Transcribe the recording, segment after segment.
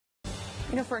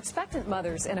You know, for expectant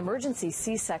mothers, an emergency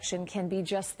C-section can be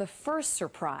just the first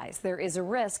surprise. There is a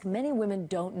risk many women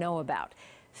don't know about: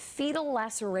 fetal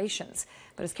lacerations.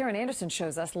 But as Karen Anderson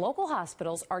shows us, local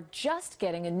hospitals are just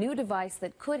getting a new device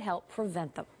that could help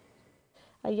prevent them.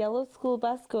 A yellow school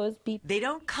bus goes beep. They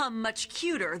don't come much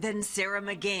cuter than Sara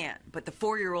McGahan, but the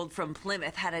 4-year-old from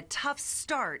Plymouth had a tough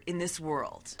start in this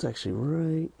world. It's actually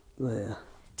right there.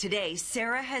 Today,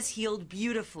 Sara has healed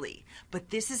beautifully,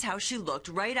 but this is how she looked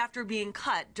right after being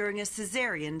cut during a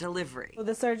cesarean delivery.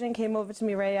 The surgeon came over to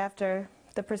me right after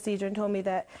the procedure and told me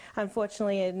that,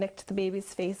 unfortunately, it nicked the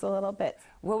baby's face a little bit.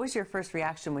 What was your first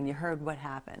reaction when you heard what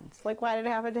happened? Like, why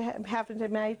did it happen to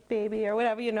my baby or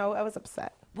whatever, you know, I was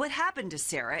upset. What happened to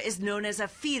Sara is known as a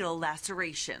fetal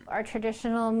laceration. Our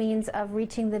traditional means of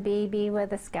reaching the baby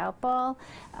with a scalpel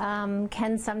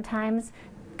can sometimes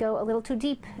go a little too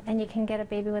deep, and you can get a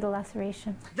baby with a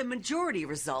laceration. The majority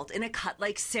result in a cut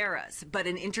like Sara's, but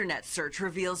an internet search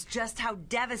reveals just how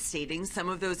devastating some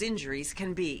of those injuries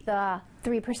can be. The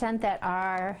 3% that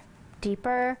are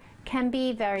deeper can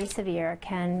be very severe,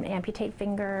 can amputate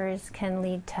fingers, can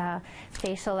lead to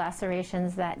facial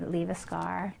lacerations that leave a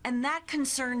scar. And that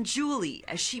concerned Julie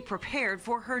as she prepared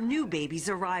for her new baby's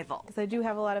arrival. I do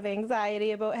have a lot of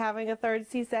anxiety about having a third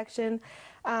C-section.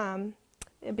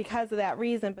 Because of that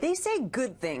reason. They say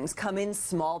good things come in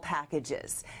small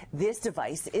packages. This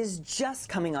device is just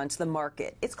coming onto the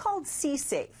market. It's called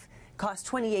CSAFE. Costs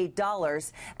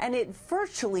 $28, and it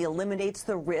virtually eliminates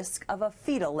the risk of a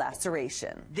fetal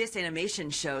laceration. This animation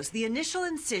shows the initial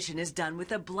incision is done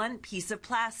with a blunt piece of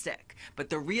plastic, but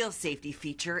the real safety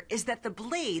feature is that the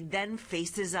blade then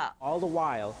faces up. All the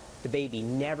while, the baby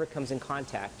never comes in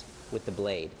contact with the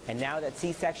blade. And now that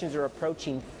C-sections are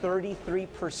approaching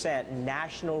 33%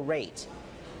 national rate,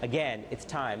 again, it's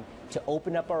time to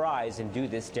open up our eyes and do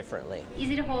this differently.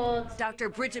 Easy to hold. Dr.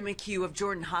 Brigid McCue of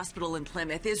Jordan Hospital in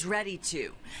Plymouth is ready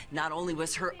to. Not only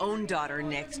was her own daughter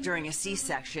nicked during a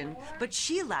C-section, but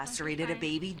she lacerated a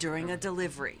baby during a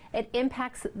delivery. It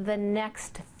impacts the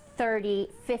next 30,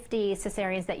 50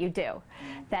 cesareans that you do.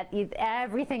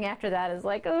 Everything after that is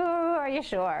like, oh, are you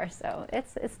sure? So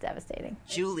it's devastating.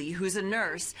 Julie, who's a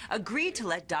nurse, agreed to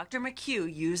let Dr.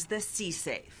 McCue use the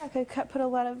CSAFE. I could put a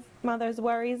lot of mothers'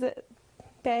 worries at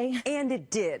bay. And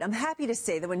it did. I'm happy to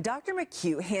say that when Dr.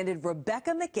 McCue handed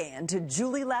Rebecca McGann to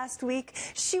Julie last week,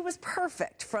 she was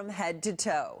perfect from head to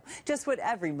toe. Just what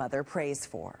every mother prays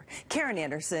for. Karen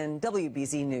Anderson,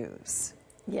 WBZ News.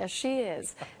 Yes, she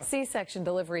is. C-section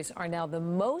deliveries are now the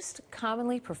most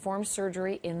commonly performed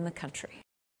surgery in the country.